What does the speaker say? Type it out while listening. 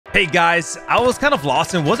Hey guys, I was kind of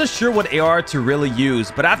lost and wasn't sure what AR to really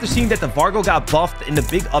use, but after seeing that the VARGO got buffed in the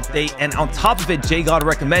big update and on top of it JGOD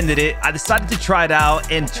recommended it, I decided to try it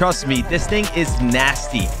out, and trust me, this thing is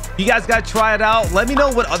nasty. You guys gotta try it out. Let me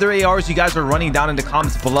know what other ARs you guys are running down in the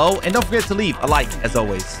comments below, and don't forget to leave a like as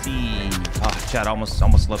always. Chat, almost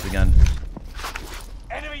slipped again.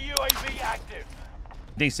 Enemy UAV active.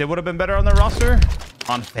 Think Sid would have been better on the roster?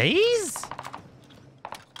 On FaZe?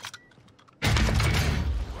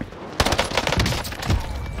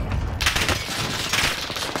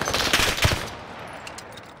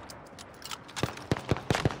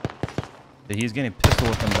 He's getting pistol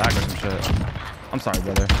with them back or some shit. I'm sorry,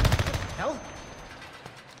 brother. Hell?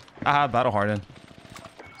 Aha, battle hardened.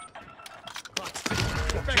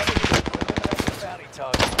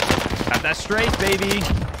 Got that straight, baby.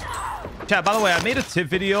 Chat, by the way, I made a tip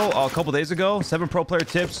video a couple days ago. 7 pro player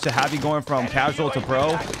tips to have you going from casual to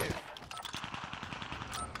pro.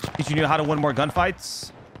 Teaching you how to win more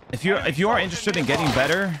gunfights. If you are interested in getting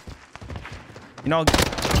better, you know,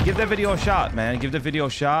 give that video a shot, man. Give the video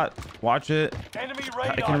a shot. Watch it.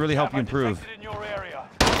 It can really help you improve.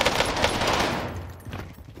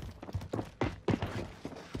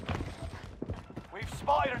 We've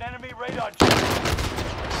spotted an enemy radar.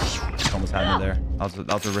 Almost had me there.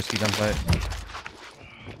 That was a risky gunfight.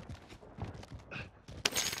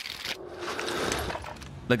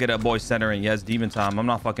 Look at that boy centering. Yes, demon time. I'm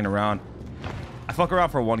not fucking around. I fuck around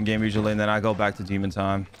for one game usually, and then I go back to demon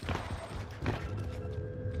time.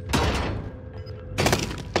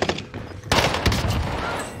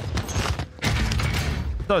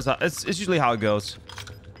 It's usually how it goes.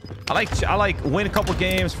 I like win a couple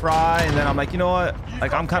games, fry, and then I'm like, you know what?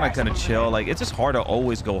 Like, I'm kind of gonna chill. Like, it's just hard to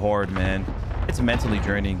always go hard, man. It's mentally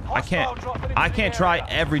draining. I can't try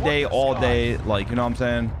every day, all day. Like, you know what I'm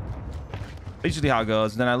saying? Usually how it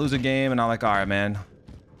goes. Then I lose a game, and I'm like, all right, man.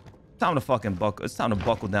 It's time to fucking buckle. It's time to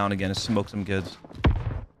buckle down again and smoke some kids.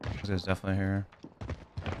 This guy's definitely here.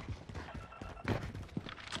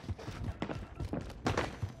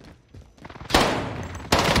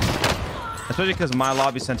 Especially because my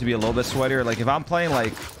lobbies tend to be a little bit sweatier. Like, if I'm playing,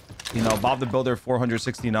 like, you know, Bob the Builder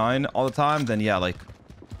 469 all the time, then yeah, like,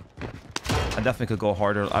 I definitely could go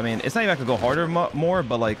harder. I mean, it's not even I could go harder more,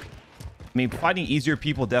 but like, I mean, fighting easier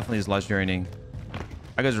people definitely is less draining.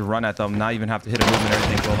 I could just run at them, not even have to hit a movement or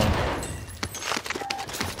anything, kill them.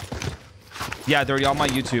 Yeah, Dirty, on my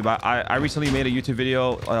YouTube. I recently made a YouTube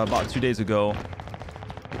video about 2 days ago,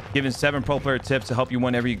 giving 7 pro player tips to help you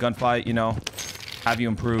win every gunfight, you know, have you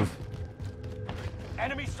improve.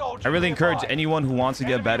 I really encourage anyone who wants to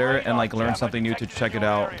get better and like learn something new to check it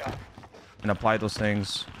out and apply those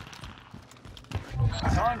things.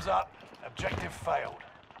 Time's up. Objective failed.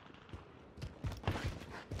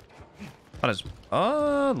 What is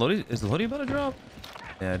Lodi? Is the Lodi about to drop?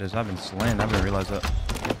 Yeah, it is. I've been slain. I haven't realized that.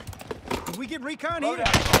 Did we get recon here?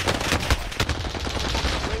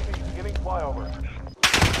 Giving flyover.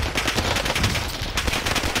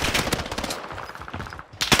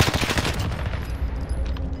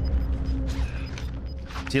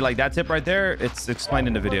 See, like that tip right there, it's explained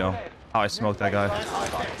in the video how I smoked that guy.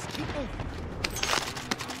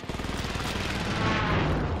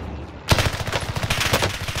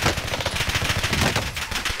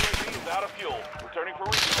 Out of fuel. Returning for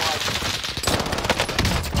resupply.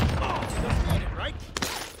 Right?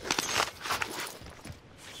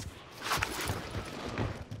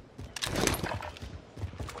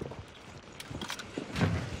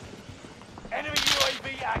 Enemy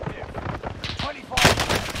UAV active. 25.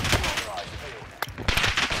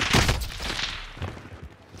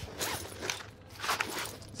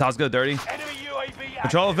 Sounds good, Dirty. Enemy UAV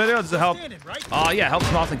Controller video, does it help? Right? Yeah,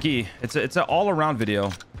 helps mouse and key. It's an all-around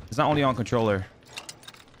video. It's not only on controller.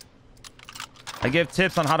 I give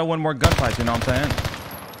tips on how to win more gunfights, you know what I'm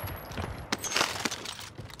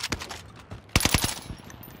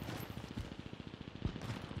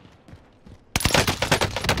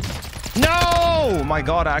saying? No! My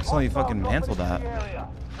God, I accidentally fucking mantled that.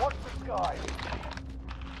 Watch the sky.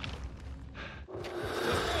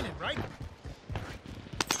 Right?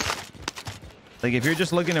 Like, if you're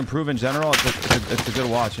just looking to improve in general, it's a good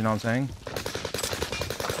watch, you know what I'm saying?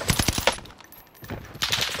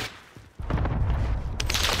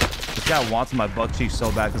 This guy wants my butt cheek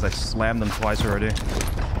so bad because I slammed him twice already.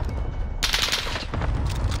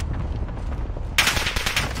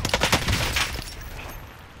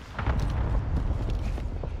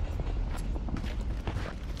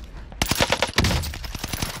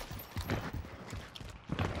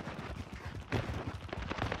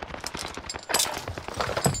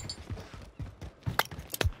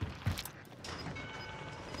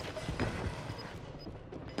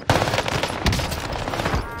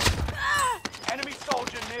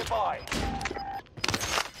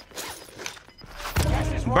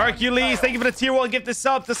 Hercules, thank you for the tier 1 gift of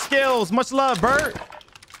sub to skills. Much love, Bert.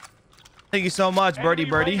 Thank you so much,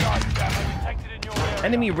 Birdie.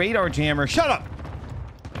 Enemy radar jammer. Shut up.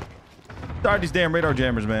 Sorry, these damn radar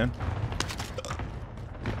jammers, man.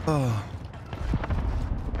 Oh.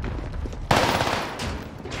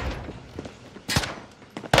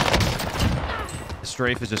 The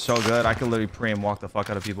strafe is just so good. I could literally pre and walk the fuck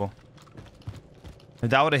out of people. If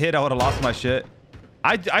that would have hit, I would have lost my shit.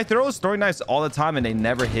 I throw story knives all the time and they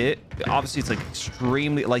never hit. Obviously, it's like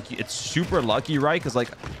extremely, like, it's super lucky, right? Because, like,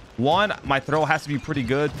 one, my throw has to be pretty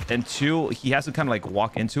good, and two, he has to kind of like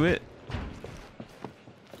walk into it.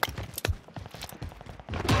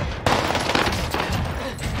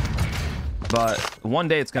 But one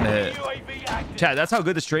day it's gonna hit. Chad, that's how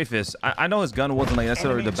good the strafe is. I know his gun wasn't like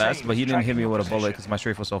necessarily the best, but he didn't hit me with a bullet because my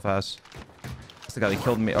strafe was so fast. That's the guy that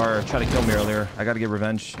killed me, or tried to kill me earlier. I gotta get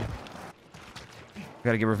revenge. I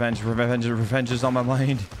gotta get revenge. Revenge is on my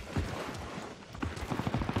mind.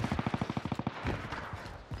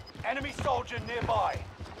 Enemy soldier nearby.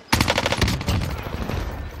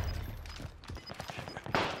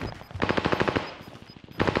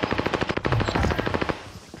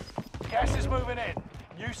 Gas is moving in.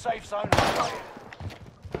 New safe zone located.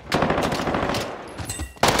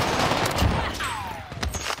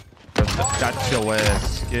 That's your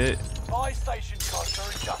ass. Get. Buy station costs are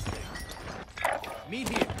adjusting. Meet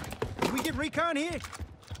here. Can we get recon here?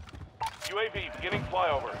 UAV beginning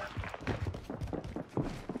flyover.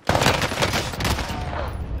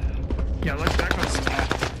 Yeah, let's back on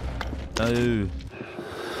stat. Oh.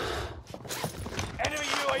 Enemy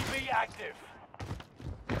UAV active.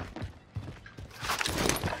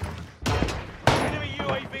 Enemy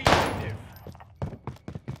UAV active.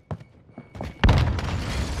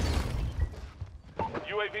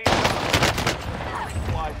 UAV.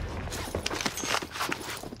 Flight.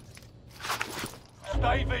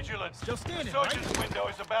 Stay vigilant. Still standing, right? Surgeon's window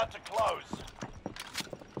is about to close.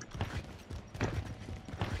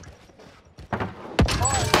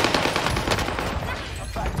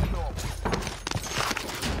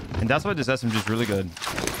 And that's why this SMG is really good.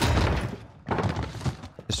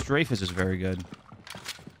 The strafe is just very good.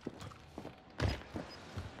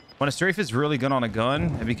 When a strafe is really good on a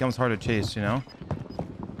gun, it becomes hard to chase, you know?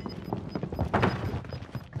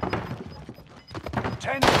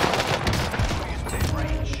 10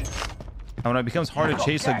 range. And when it becomes hard to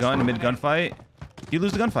chase a gun mid-gunfight, you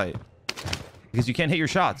lose the gunfight. Because you can't hit your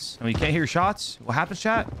shots. And when you can't hit your shots, what happens,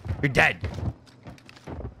 chat? You're dead.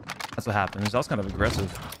 That's what happens. That was kind of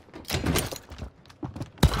aggressive.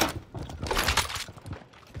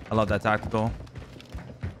 I love that tactical.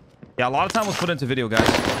 Yeah, a lot of time was put into video, guys.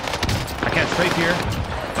 I can't strafe here,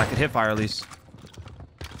 but I could hit fire at least.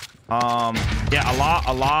 Yeah,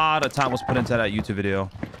 a lot of time was put into that YouTube video.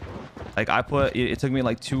 Like I put, it took me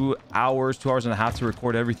like 2 hours, 2 hours and a half to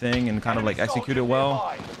record everything and kind of like execute it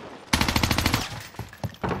well.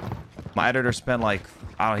 My editor spent like,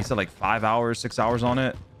 I don't know, he said like 5 hours, 6 hours on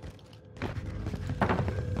it.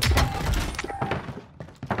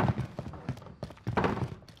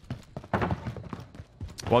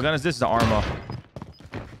 What gun is this? The Arma.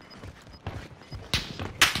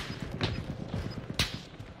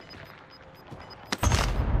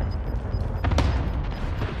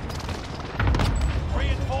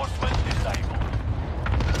 Reinforcement disabled.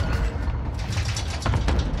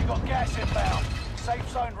 You got gas inbound. Safe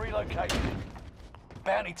zone relocated.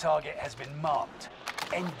 Bounty target has been marked.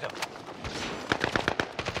 End them.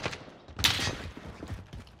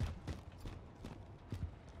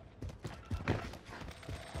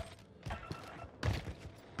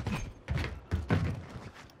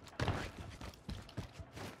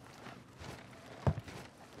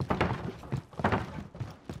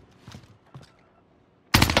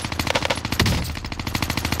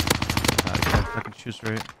 Shoot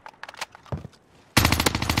straight.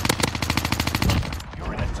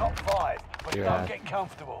 You're in the top 5, but You're don't at. get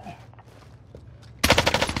comfortable.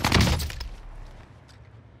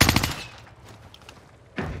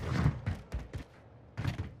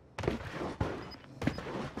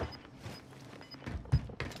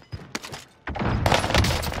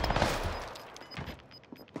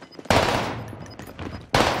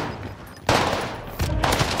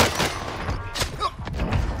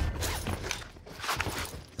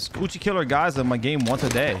 Coochie killer guys in my game once a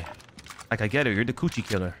day. Like I get it, you're the coochie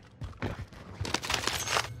killer.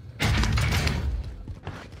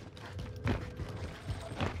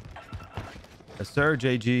 Yes sir,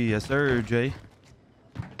 JG. Yes sir, Jay.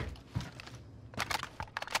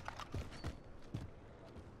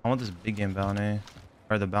 I want this big game bounty.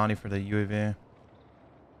 Or the bounty for the UAV.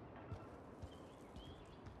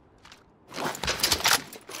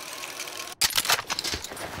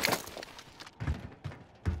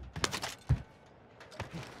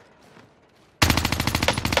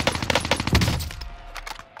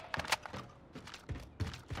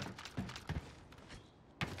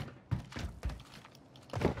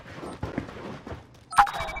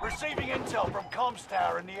 comms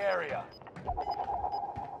tower in the area.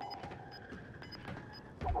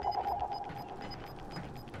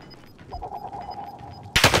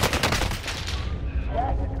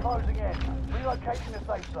 Gas is closing in. Relocating the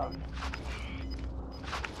safe zone.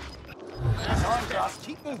 Time's up.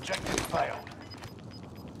 Objective failed.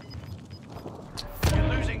 You're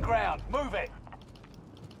losing ground. Move it.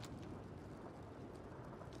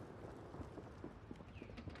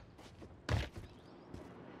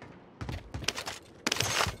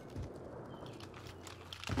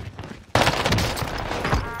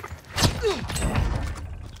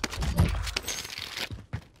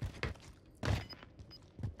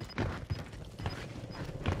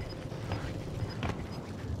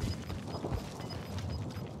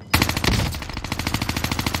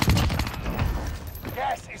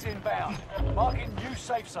 Gas is inbound. Marking new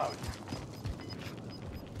safe zone.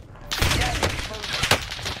 Gas is moving.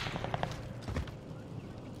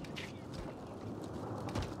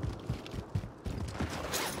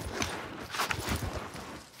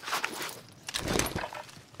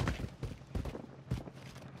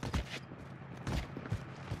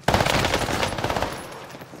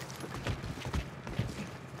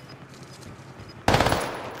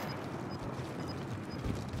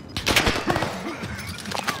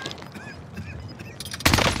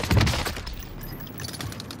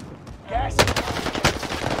 Gas is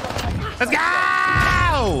Let's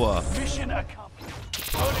go! mission accomplished.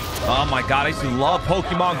 Oh my god, I used to love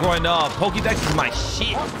Pokemon growing up. Pokédex is my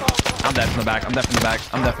shit. I'm deaf in the back. I'm deaf in the back.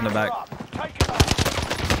 I'm deaf in the back. Take it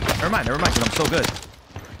back. Never mind, because I'm so good.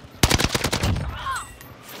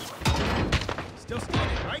 Still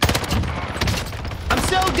standing, right? I'm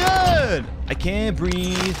so good! I can't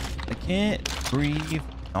breathe. I can't breathe.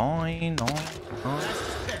 Nine.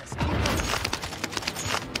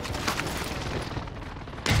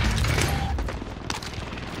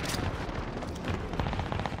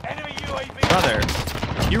 Enemy UAV. Brother,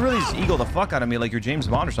 you really just eagle the fuck out of me like you're James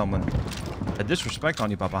Bond or something. A disrespect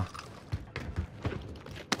on you, Papa.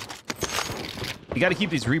 You gotta keep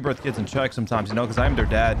these Rebirth kids in check sometimes, you know, because I am their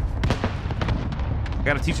dad. I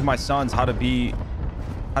gotta teach my sons how to be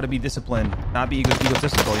disciplined, not be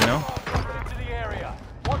egotistical, you know? Into the area.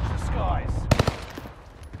 Watch the skies.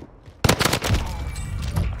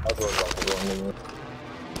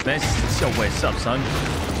 Man, so what's up, son?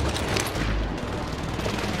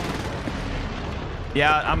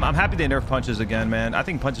 Yeah, I'm happy they nerf punches again, man. I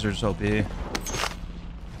think punches are just OP.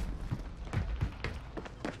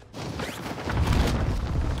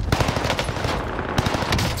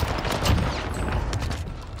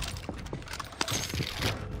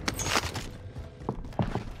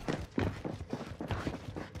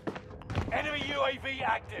 Enemy UAV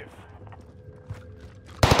active.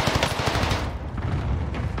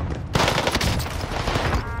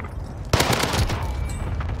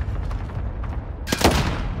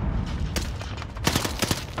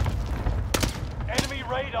 Enemy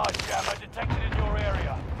radar jammer detected in your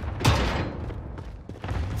area.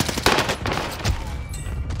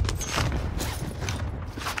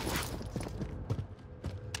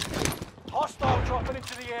 Hostile dropping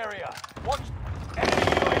into the area. Watch. Enemy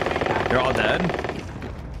UAV active. They're all dead.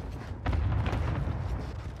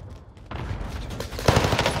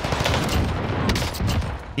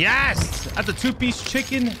 Yes! That's a two-piece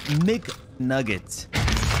chicken McNugget.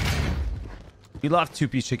 We love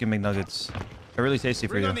two-piece chicken McNuggets. They're really tasty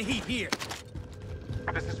for Bring you. on the heat here.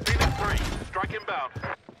 This is Phoenix 3. Strike inbound.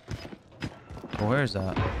 Oh, where is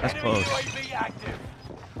that? That's Enemy close. UAV active.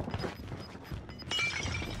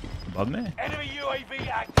 Above me? Enemy UAV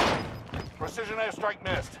active. Precision airstrike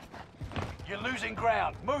missed. You're losing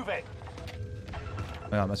ground. Move it. Oh,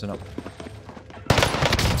 yeah, I'm messing up.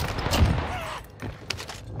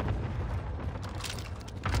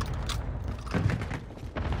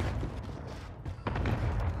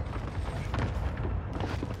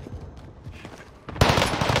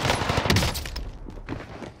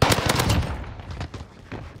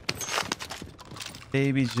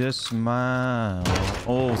 Baby, just smile.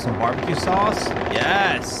 Oh, some barbecue sauce?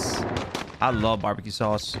 Yes. I love barbecue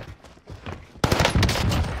sauce.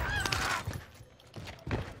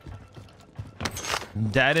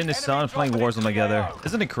 Dad and his son playing Warzone together.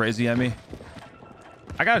 Isn't it crazy, Emmy?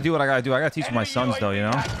 I gotta do what I gotta do. I gotta teach my sons, though, you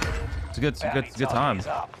know? It's a good time.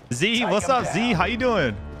 Z, what's up, Z? How you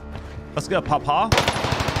doing? Let's go, Papa.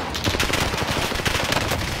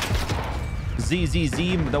 Z,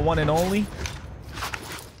 the one and only.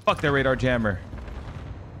 Fuck that radar jammer.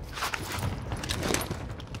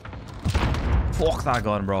 Fuck that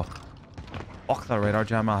gun, bro. Fuck that radar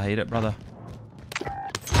jammer. I hate it, brother.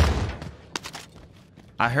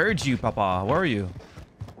 I heard you, Papa. Where are you?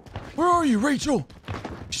 Where are you, Rachel?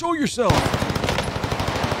 Show yourself.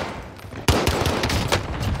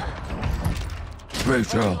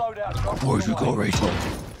 Rachel. Where'd you go, Rachel?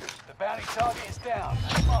 The bounty target is down.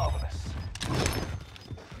 Marvelous.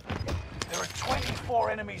 There are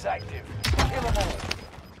 24 enemies active. Kill them all.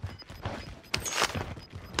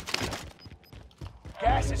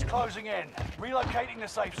 Gas is closing in. Relocating the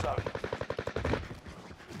safe zone.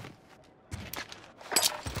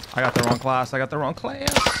 I got the wrong class. I got the wrong class.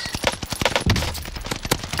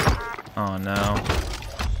 Oh no.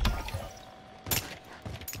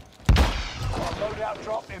 Loadout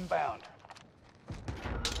drop inbound.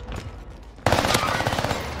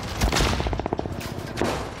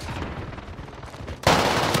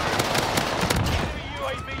 Enemy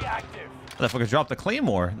UAV active. Motherfucker dropped the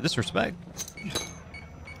claymore. Disrespect.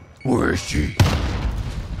 Where is she?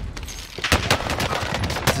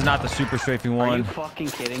 This is not the super strafing one. Are you fucking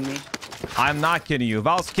kidding me? I'm not kidding you. If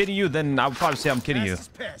I was kidding you, then I would probably say I'm kidding you.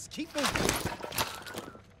 Pass. Keep moving.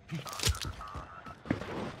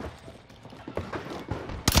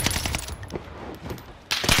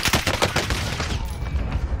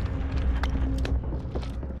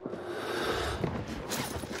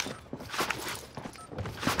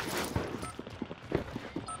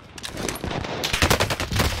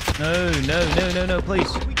 No,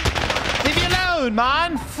 please. Leave me alone,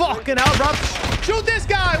 man. Fucking hell, bro. Shoot this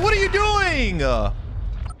guy. What are you doing?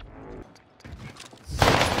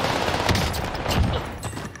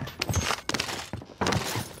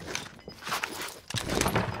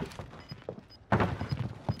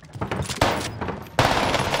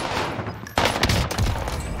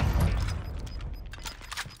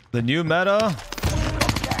 The new meta.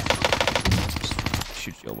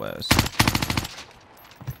 Shoot your ass.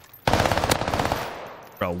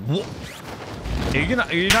 Bro, what? You're not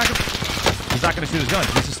gonna, he's not gonna shoot his gun.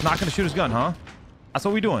 He's just not gonna shoot his gun, huh? That's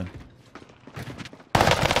what we doing.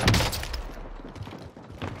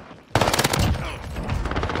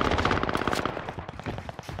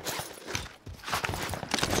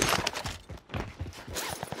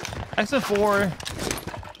 XF4,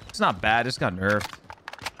 it's not bad. It's got nerfed.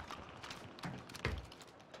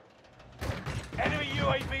 Enemy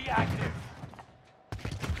UAV active.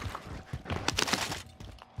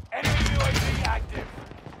 Enemy UAV active.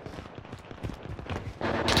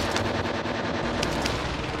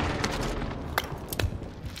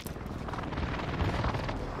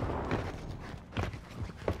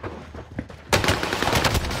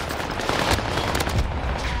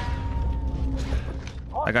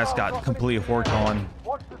 That guy's got complete horked on.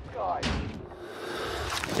 Watch the sky.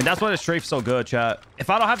 And that's why the strafe's so good, chat. If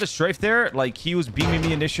I don't have the strafe there, like he was beaming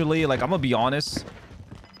me initially, like I'm gonna be honest.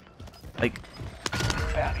 Like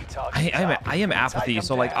Bounty target. I am apathy,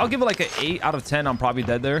 so like I'll give it like an 8 out of 10. I'm probably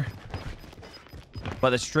dead there.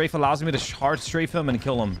 But the strafe allows me to hard strafe him and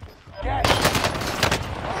kill him.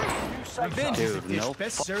 Revenge is a Dude, dish nope.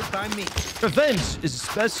 best served by me. Revenge is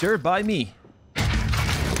best served by me.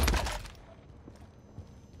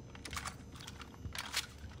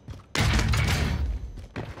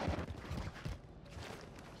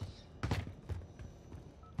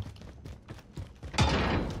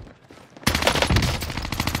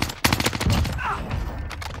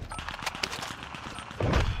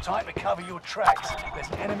 Time to cover your tracks. There's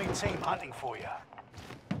an enemy team hunting for you.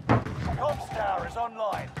 Comms tower is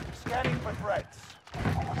online. Scanning for threats.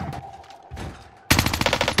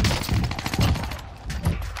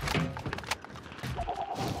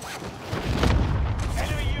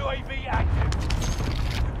 Enemy UAV active.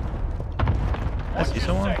 I see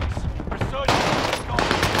someone. Resurgence.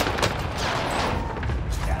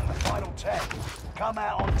 Down the final 10. Come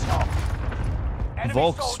out on top. Enemy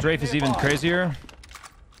Volk soldier strafe is even nearby. crazier.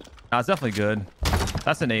 Nah, it's definitely good.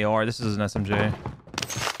 That's an AR. This is an SMJ.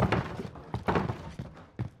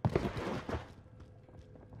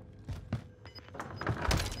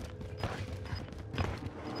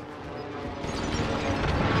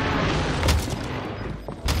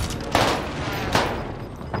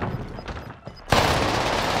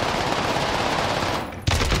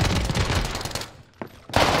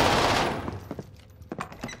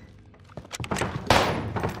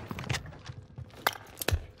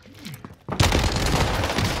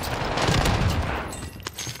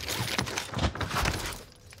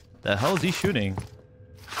 The hell is he shooting?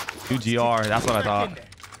 2GR. That's what I thought.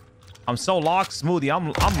 I'm so locked, Smoothie.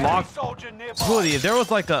 I'm locked. Soldier nearby. Smoothie, if there was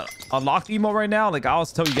like a locked emo right now, like I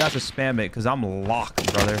was telling you guys to spam it because I'm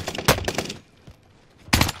locked, brother.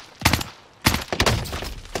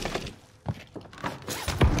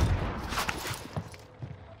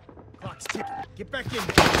 Clock's ticking. Get back in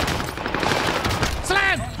there.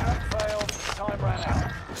 Slam! Failed. Time ran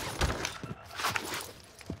out.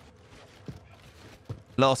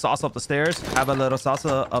 Little salsa up the stairs. Have a little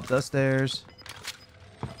salsa up the stairs.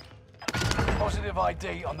 Positive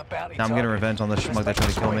ID on the bounty Now I'm getting target. revenge on the schmuck that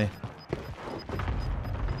tried to kill me.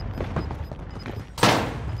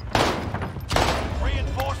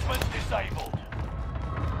 Reinforcement disabled.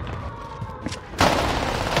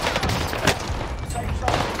 Safe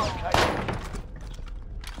zone located.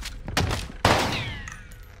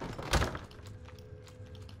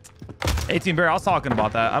 18 Bear, I was talking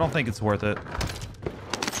about that. I don't think it's worth it.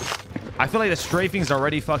 I feel like the strafing's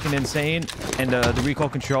already fucking insane, and the recoil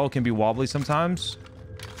control can be wobbly sometimes.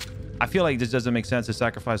 I feel like this doesn't make sense to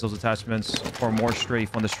sacrifice those attachments for more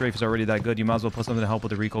strafe when the strafe is already that good. You might as well put something to help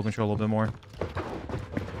with the recoil control a little bit more.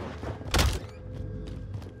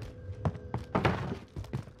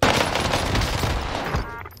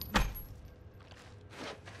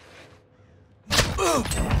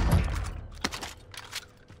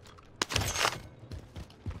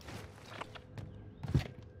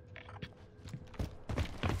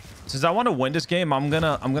 Since I want to win this game, I'm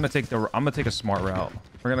gonna take a smart route.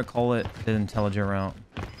 We're gonna call it the intelligent route.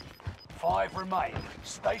 5 remain.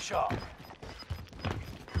 Stay sharp.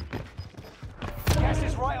 Gas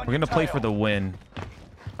is right on We're gonna play for the win.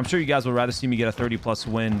 I'm sure you guys would rather see me get a 30+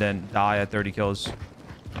 win than die at 30 kills.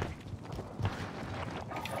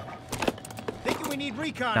 Thinking we need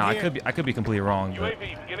recon Now here. I could be completely wrong. But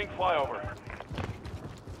UAV beginning flyover.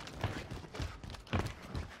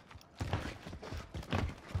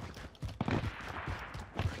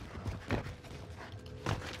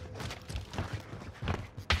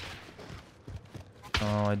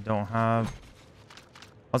 I don't have.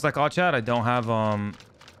 What's that called, Chad? I don't have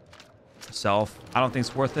self. I don't think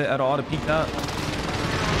it's worth it at all to peek that.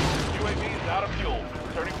 UAV is out of fuel.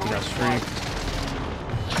 30 for That's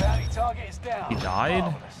resupply. Bounty target is down. He died?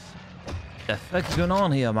 Marvelous. The fuck is going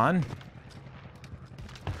on here, man?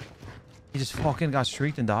 He just fucking got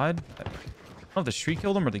streaked and died? I don't know if the streak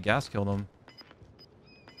killed him or the gas killed him.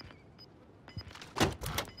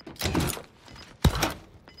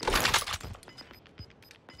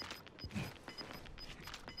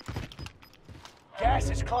 Gas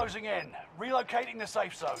is closing in. Relocating the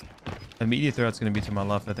safe zone. Immediate threat's gonna be to my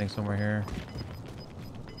left, I think, somewhere here.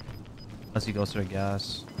 Unless he goes to the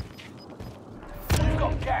gas. You've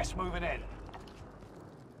got gas moving in.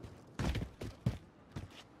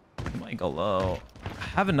 He might go low. I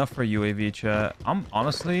have enough for UAV, chat. I'm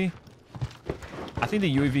honestly, I think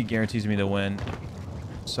the UAV guarantees me the win,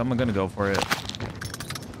 so I'm gonna go for it.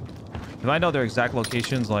 If I know their exact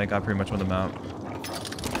locations, like I pretty much win the map.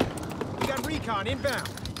 We got recon inbound.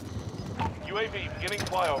 UAV beginning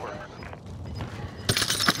flyover.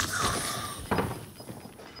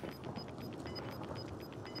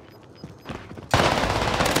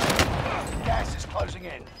 Gas is closing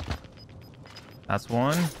in. That's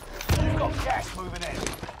one. You've got gas moving in.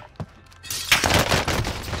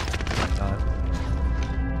 God.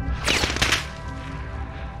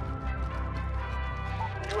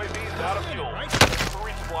 UAV is out of fuel. For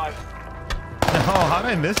resupply. Oh, how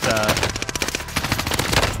did I miss that?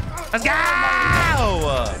 Let's go!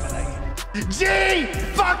 G!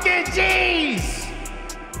 Fucking G's!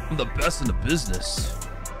 I'm the best in the business.